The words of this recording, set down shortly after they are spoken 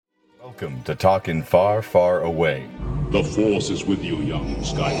Welcome to Talking Far, Far Away. The Force is with you, young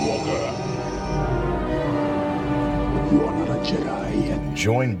Skywalker. You are not a Jedi yet.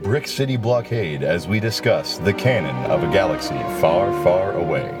 Join Brick City Blockade as we discuss the canon of a galaxy far, far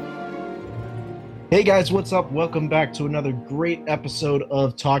away. Hey guys, what's up? Welcome back to another great episode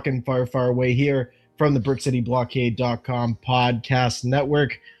of Talking Far, Far Away here from the BrickCityBlockade.com podcast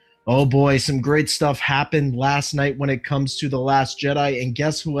network. Oh boy, some great stuff happened last night when it comes to The Last Jedi. And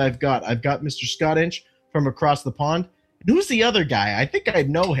guess who I've got? I've got Mr. Scott Inch from across the pond. And who's the other guy? I think I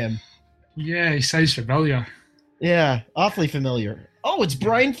know him. Yeah, he sounds familiar. Yeah, awfully familiar. Oh, it's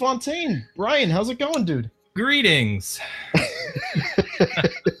Brian Fontaine. Brian, how's it going, dude? Greetings.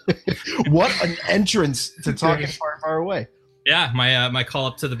 What an entrance to Talking Far, Far Away. Yeah, my call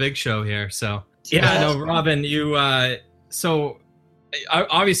up to the big show here. So yeah, no, Robin, you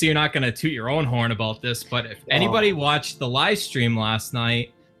obviously you're not going to toot your own horn about this, but if anybody watched the live stream last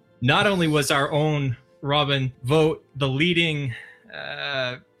night, not only was our own Robin vote the lead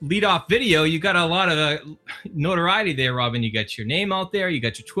off video, you got a lot of notoriety there, Robin. You got your name out there, you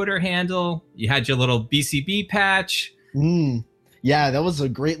got your Twitter handle, you had your little BCB patch. Yeah, that was a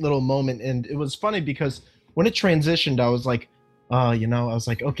great little moment, and it was funny because when it transitioned, I was like,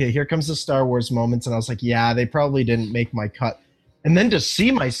 okay, here comes the Star Wars moments, and I was like, yeah, they probably didn't make my cut. And then to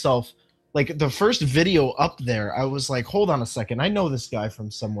see myself, like the first video up there, I was like, hold on a second, I know this guy from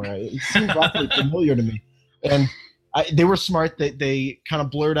somewhere. It seemed awfully familiar to me. And they were smart. They kind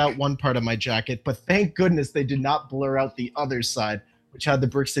of blurred out one part of my jacket, but thank goodness they did not blur out the other side, which had the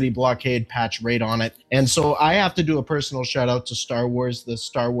Brick City Blockade patch right on it. And so I have to do a personal shout out to Star Wars, the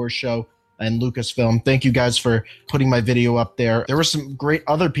Star Wars show, and Lucasfilm. Thank you guys for putting my video up there. There were some great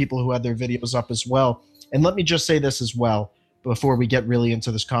other people who had their videos up as well. And let me just say this as well before we get really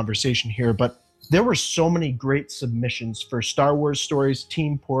into this conversation here, but there were so many great submissions for Star Wars stories,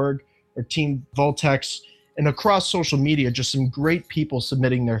 Team Porg or Team Voltex, and across social media, just some great people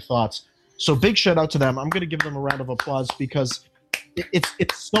submitting their thoughts. So big shout out to them. I'm going to give them a round of applause because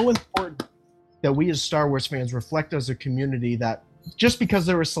it's so important that we as Star Wars fans reflect as a community that just because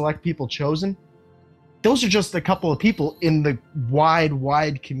there were select people chosen, those are just a couple of people in the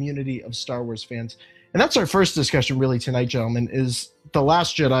wide community of Star Wars fans. And that's our first discussion really tonight, gentlemen, is The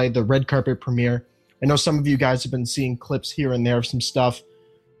Last Jedi, the red carpet premiere. I know some of you guys have been seeing clips here and there of some stuff.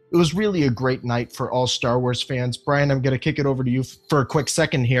 It was really a great night for all Star Wars fans. Brian, I'm going to kick it over to you for a quick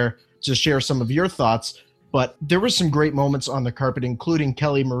second here to share some of your thoughts. But there were some great moments on the carpet, including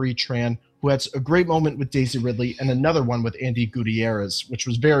Kelly Marie Tran, who had a great moment with Daisy Ridley, and another one with Andy Gutierrez, which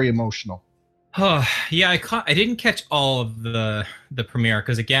was very emotional. Oh, yeah, I didn't catch all of the premiere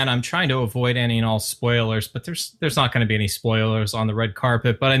because, again, I'm trying to avoid any and all spoilers, but there's not going to be any spoilers on the red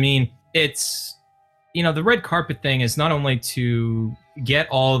carpet. But, I mean, it's, the red carpet thing is not only to get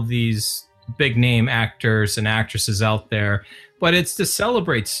all of these big-name actors and actresses out there, but it's to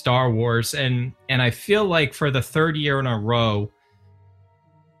celebrate Star Wars. And I feel like for the third year in a row,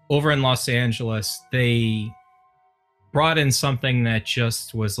 over in Los Angeles, they brought in something that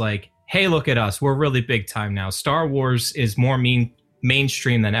just was like, hey, look at us. We're really big time now. Star Wars is more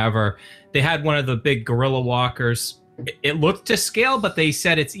mainstream than ever. They had one of the big gorilla walkers. It looked to scale, but they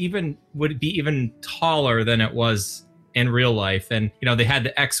said would be even taller than it was in real life. And, they had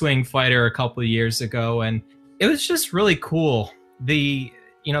the X-Wing fighter a couple of years ago, and it was just really cool. The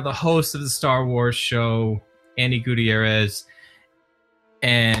host of the Star Wars show, Andy Gutierrez,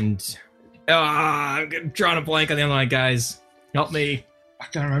 and I'm drawing a blank on the other guys. Help me. I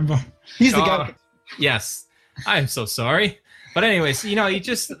can't remember. He's the guy. Yes. I'm so sorry. But anyways, you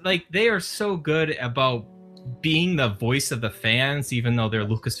just they are so good about being the voice of the fans, even though they're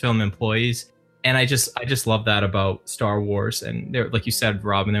Lucasfilm employees. And I just love that about Star Wars. And there, like you said,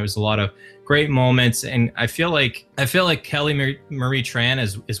 Robin, there was a lot of great moments. And I feel like Kelly Marie Tran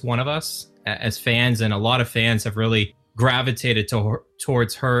is one of us as fans. And a lot of fans have really gravitated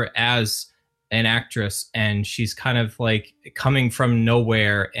towards her as an actress, and she's kind of like coming from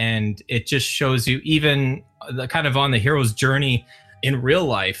nowhere, and it just shows you even the kind of on the hero's journey in real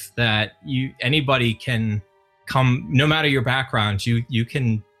life that anybody can come, no matter your background. You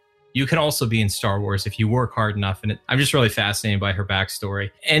can also be in Star Wars if you work hard enough. And I'm just really fascinated by her backstory.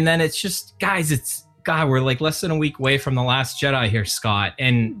 And then it's just, guys, we're like less than a week away from The Last Jedi here, Scott,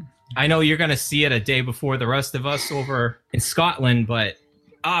 and I know you're gonna see it a day before the rest of us over in Scotland, but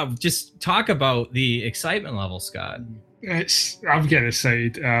just talk about the excitement level, Scott. I'm getting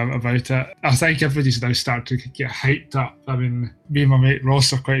excited about it. I think everybody's now starting to get hyped up. I mean, me and my mate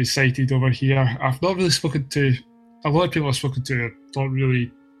Ross are quite excited over here. I've not really spoken to a lot of people I've spoken to. Don't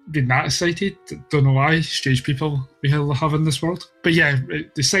really been that excited. Don't know why. Strange people we have in this world. But yeah, the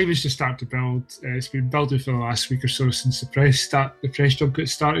excitement's just started to build. It's been building for the last week or so since the press junket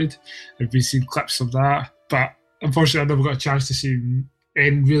started. I've been seeing clips of that. But unfortunately, I never got a chance to see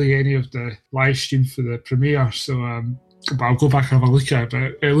any of the live stream for the premiere. So but I'll go back and have a look at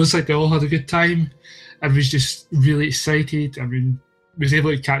it. But it looks like they all had a good time. Everyone's just really excited. I mean, was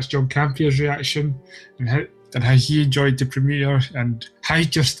able to catch John Campier's reaction and how he enjoyed the premiere and how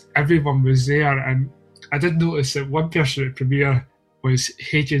just everyone was there. And I did notice that one person at the premiere was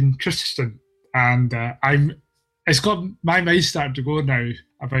Hayden Christensen, and it's got my mind starting to go now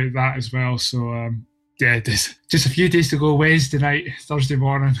about that as well. So yeah, there's just a few days to go. Wednesday night, Thursday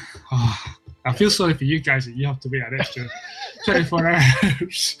morning. Oh, I feel sorry for you guys that you have to wait an extra 24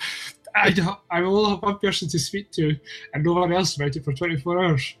 hours. I will have one person to speak to and no one else about it for 24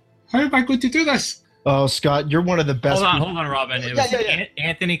 hours. How am I going to do this? Oh, Scott, you're one of the best. Hold on, Robin. It was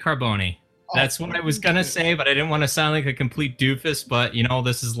Anthony Carboni. That's what I was going to say, but I didn't want to sound like a complete doofus. But,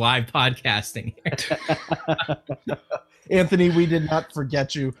 this is live podcasting. Anthony, we did not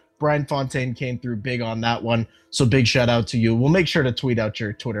forget you. Brian Fontaine came through big on that one. So big shout out to you. We'll make sure to tweet out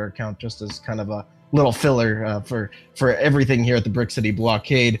your Twitter account just as kind of a little filler for everything here at the Brick City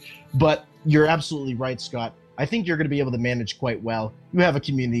Blockade. But you're absolutely right, Scott. I think you're going to be able to manage quite well. You have a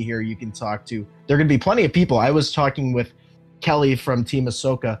community here you can talk to. There are going to be plenty of people. I was talking with Kelly from Team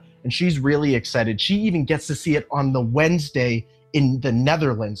Ahsoka, and she's really excited. She even gets to see it on the Wednesday in the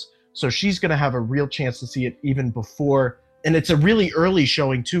Netherlands. So she's going to have a real chance to see it even before. And it's a really early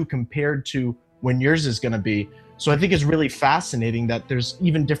showing, too, compared to when yours is going to be. So I think it's really fascinating that there's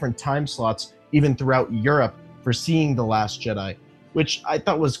even different time slots, even throughout Europe, for seeing The Last Jedi, which I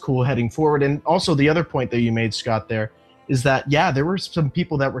thought was cool heading forward. And also the other point that you made, Scott, there is that, yeah, there were some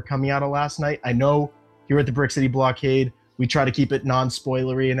people that were coming out of last night. I know here at the Brick City Blockade, we try to keep it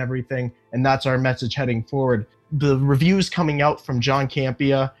non-spoilery and everything, and that's our message heading forward. The reviews coming out from John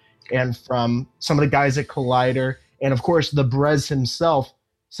Campia and from some of the guys at Collider, and of course the Brez himself,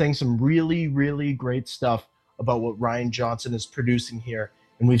 saying some really, really great stuff about what Rian Johnson is producing here.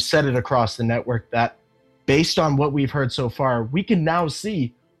 And we've said it across the network that based on what we've heard so far, we can now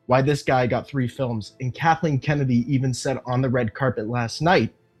see why this guy got 3 films. And Kathleen Kennedy even said on the red carpet last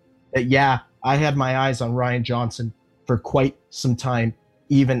night that, yeah, I had my eyes on Rian Johnson for quite some time,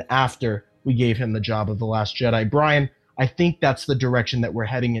 even after we gave him the job of The Last Jedi. Brian, I think that's the direction that we're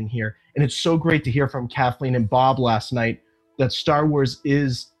heading in here. And it's so great to hear from Kathleen and Bob last night that Star Wars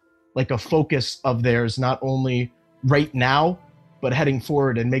is like a focus of theirs, not only right now, but heading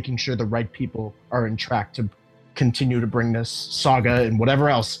forward and making sure the right people are in track to continue to bring this saga and whatever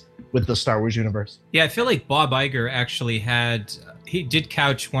else with the Star Wars universe. Yeah, I feel like Bob Iger actually he did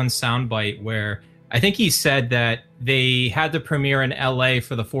couch one soundbite where I think he said that they had the premiere in LA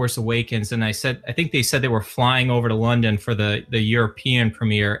for The Force Awakens, and I think they said they were flying over to London for the European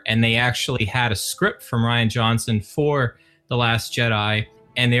premiere, and they actually had a script from Rian Johnson for The Last Jedi,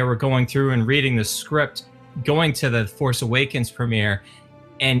 and they were going through and reading the script going to the Force Awakens premiere,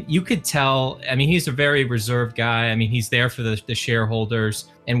 and you could tell, I mean, he's a very reserved guy. I mean, he's there for the shareholders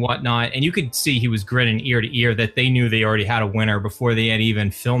and whatnot, and you could see he was grinning ear to ear that they knew they already had a winner before they had even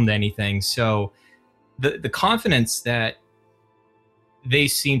filmed anything. So the confidence that they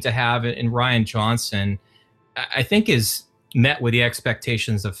seem to have in Rian Johnson, I think, is met with the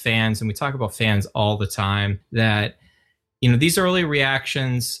expectations of fans, and we talk about fans all the time, that, these early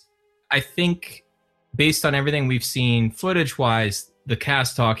reactions, I think, based on everything we've seen footage-wise, the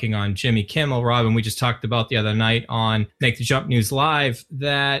cast talking on Jimmy Kimmel, Robin, we just talked about the other night on Make the Jump News Live,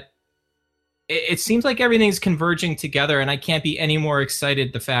 that it seems like everything's converging together, and I can't be any more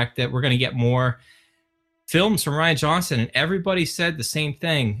excited the fact that we're going to get more films from Rian Johnson. And everybody said the same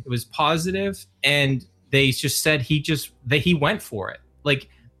thing. It was positive, and they just said he went for it. Like,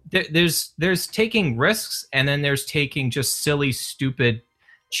 there's taking risks, and then there's taking just silly, stupid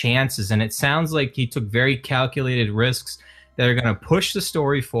chances, and it sounds like he took very calculated risks that are going to push the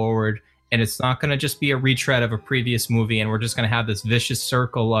story forward, and it's not going to just be a retread of a previous movie, and we're just going to have this vicious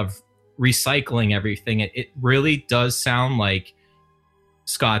circle of recycling everything. It really does sound like,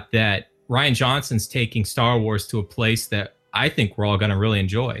 Scott, that Rian Johnson's taking Star Wars to a place that I think we're all going to really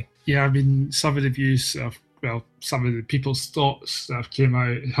enjoy. Yeah, I mean, some of the views some of the people's thoughts that have came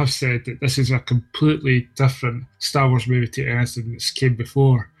out have said that this is a completely different Star Wars movie to anything that's came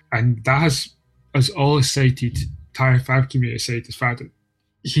before. And that has us all excited, entire fan community excited, the fact that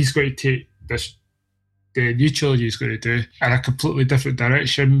he's going to take this, the new trilogy he's going to do, in a completely different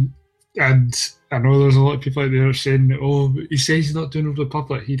direction. And I know there's a lot of people out there saying, oh, he says he's not doing Old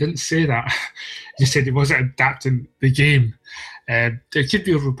Republic. He didn't say that. He said he wasn't adapting the game. It could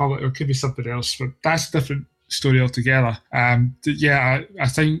be Old Republic or it could be something else, but that's a different story altogether. I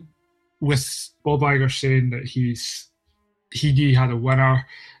think with Bob Iger saying that he knew he had a winner,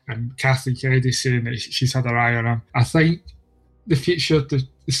 and Kathleen Kennedy saying that she's had her eye on him, I think the future of the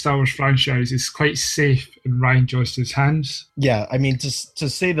Star Wars franchise is quite safe in Rian Johnston's hands. Yeah, I mean, to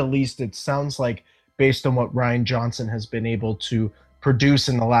say the least, it sounds like, based on what Rian Johnson has been able to produce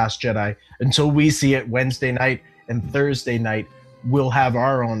in The Last Jedi, until we see it Wednesday night and Thursday night, we'll have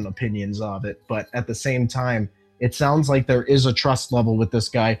our own opinions of it. But at the same time, it sounds like there is a trust level with this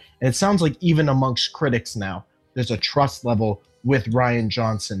guy. And it sounds like even amongst critics now, there's a trust level with Rian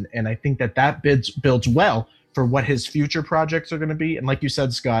Johnson. And I think that builds well for what his future projects are going to be. And like you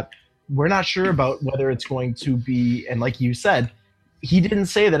said, Scott, we're not sure about whether it's going to be, and like you said, he didn't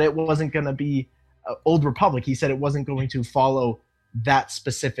say that it wasn't going to be Old Republic. He said it wasn't going to follow that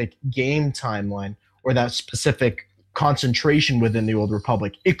specific game timeline or that specific concentration within the Old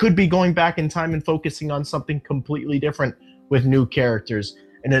Republic. It could be going back in time and focusing on something completely different with new characters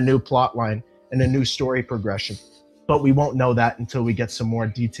and a new plot line and a new story progression. But we won't know that until we get some more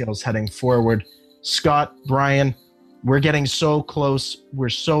details heading forward. Scott, Brian, we're getting so close. We're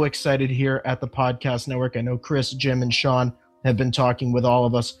so excited here at the Podcast Network. I know Chris, Jim, and Sean have been talking with all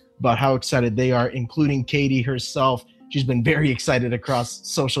of us about how excited they are, including Katie herself. She's been very excited across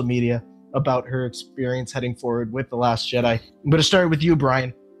social media about her experience heading forward with The Last Jedi. I'm going to start with you,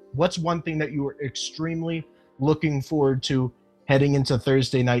 Brian. What's one thing that you were extremely looking forward to heading into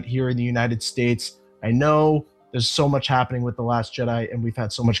Thursday night here in the United States? I know there's so much happening with The Last Jedi, and we've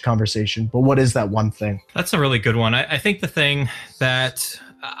had so much conversation, but what is that one thing? That's a really good one. I think the thing that,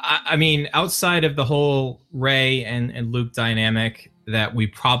 I mean, outside of the whole Rey and Luke dynamic that we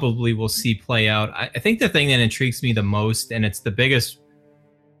probably will see play out, I think the thing that intrigues me the most, and it's the biggest,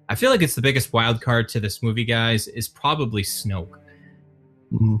 I feel like it's the biggest wild card to this movie, guys, is probably Snoke.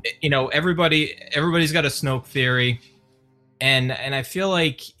 Mm-hmm. You know, everybody's got a Snoke theory. And I feel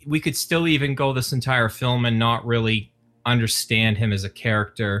like we could still even go this entire film and not really understand him as a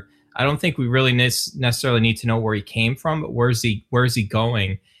character. I don't think we really necessarily need to know where he came from, but where's he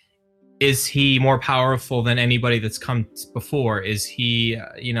going? Is he more powerful than anybody that's come before? Is he,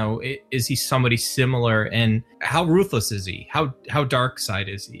 is he somebody similar? And how ruthless is he? How dark side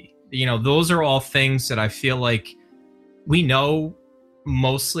is he? You know, those are all things that I feel like we know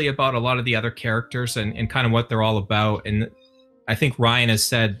mostly about a lot of the other characters and kind of what they're all about. And I think Rian has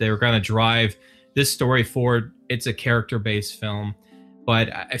said they're going to drive this story forward. It's a character-based film. But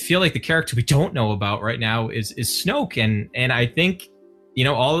I feel like the character we don't know about right now is Snoke. And I think, you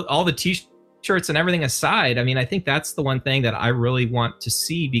know, all the T-shirts and everything aside, I mean, I think that's the one thing that I really want to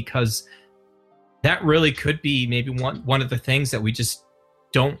see, because that really could be maybe one of the things that we just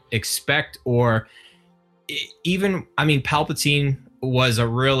don't expect. Or even, I mean, Palpatine was a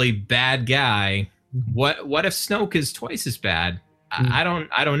really bad guy. What if Snoke is twice as bad? I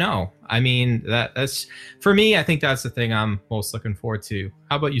don't know. I mean, that's for me. I think that's the thing I'm most looking forward to.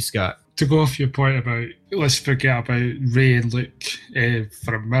 How about you, Scott? To go off your point about, let's forget about Rey and Luke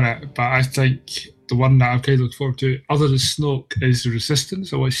for a minute, but I think the one that I'm kind of looking forward to, other than Snoke, is the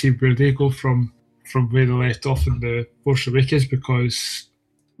Resistance. I want to see where they go from where they left off in the Force Awakens, because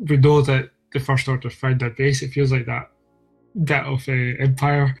we know that the First Order found their base. It feels like that of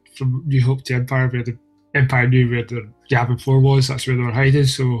Empire, from New Hope to Empire, where the Empire knew where the Yavin 4 was. That's where they were hiding.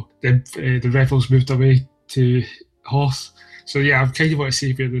 So the rebels moved away to Hoth. So yeah, I kind of want to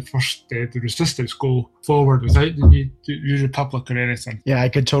see where the Resistance go forward without the New Republic or anything. Yeah, I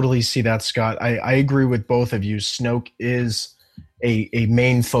could totally see that, Scott. I agree with both of you. Snoke is a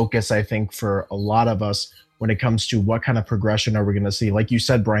main focus, I think, for a lot of us when it comes to what kind of progression are we going to see. Like you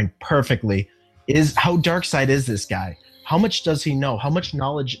said, Brian, perfectly, is how dark side is this guy? How much does he know? How much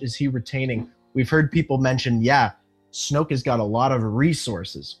knowledge is he retaining? We've heard people mention, Snoke has got a lot of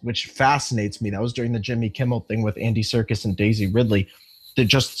resources, which fascinates me. That was during the Jimmy Kimmel thing with Andy Serkis and Daisy Ridley.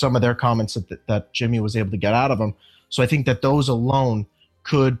 Just some of their comments that Jimmy was able to get out of him. So I think that those alone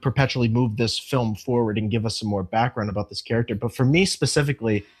could perpetually move this film forward and give us some more background about this character. But for me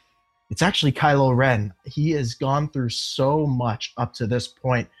specifically, it's actually Kylo Ren. He has gone through so much up to this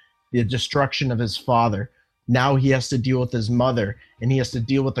point. The destruction of his father. Now he has to deal with his mother, and he has to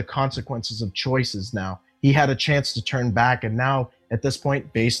deal with the consequences of choices now. He had a chance to turn back, and now at this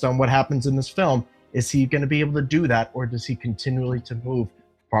point, based on what happens in this film, is he going to be able to do that, or does he continually to move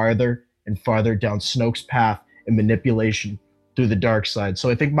farther and farther down Snoke's path and manipulation through the dark side? So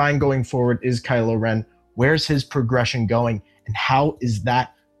I think mine going forward is Kylo Ren. Where's his progression going, and how is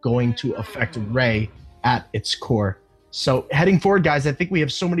that going to affect Rey at its core? So heading forward, guys, I think we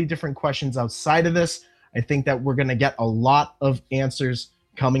have so many different questions outside of this. I think that we're going to get a lot of answers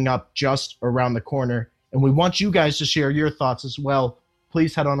coming up just around the corner. And we want you guys to share your thoughts as well.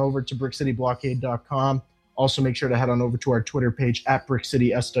 Please head on over to BrickCityBlockade.com. Also, make sure to head on over to our Twitter page at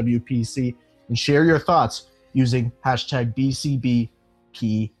BrickCitySWPC and share your thoughts using hashtag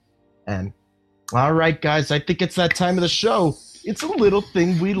BCBPN. All right, guys, I think it's that time of the show. It's a little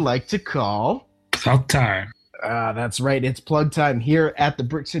thing we like to call... Plug time. That's right. It's plug time here at the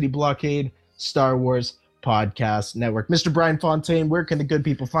Brick City Blockade Star Wars Podcast Network. Mr. Brian Fontaine, where can the good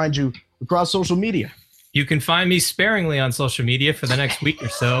people find you across social media? You can find me sparingly on social media for the next week or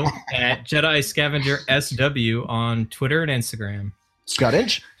so at Jedi Scavenger SW on Twitter and Instagram. Scott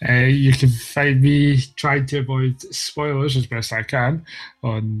Inch? You can find me trying to avoid spoilers as best I can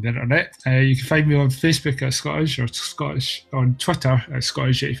on the internet. You can find me on Facebook at Scottish, or Scottish on Twitter at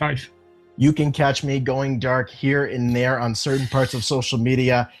Scottish85. You can catch me going dark here and there on certain parts of social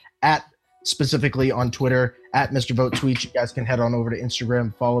media, at specifically on Twitter at Mr. Vote Tweets. You guys can head on over to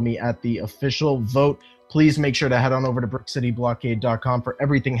Instagram, follow me at the official vote. Please make sure to head on over to BrickCityBlockade.com for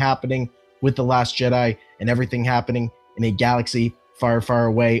everything happening with The Last Jedi and everything happening in a galaxy far, far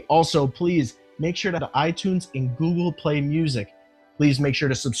away. Also, please make sure to iTunes and Google Play Music. Please make sure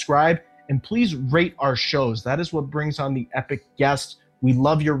to subscribe and please rate our shows. That is what brings on the epic guests. We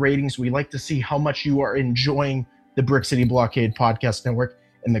love your ratings. We like to see how much you are enjoying the Brick City Blockade Podcast Network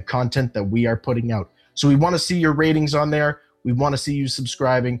and the content that we are putting out. So we want to see your ratings on there. We want to see you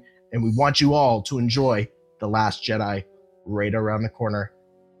subscribing. And we want you all to enjoy The Last Jedi right around the corner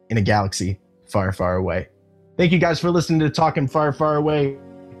in a galaxy far, far away. Thank you guys for listening to Talking Far, Far Away.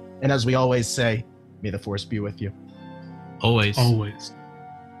 And as we always say, may the Force be with you. Always. Always.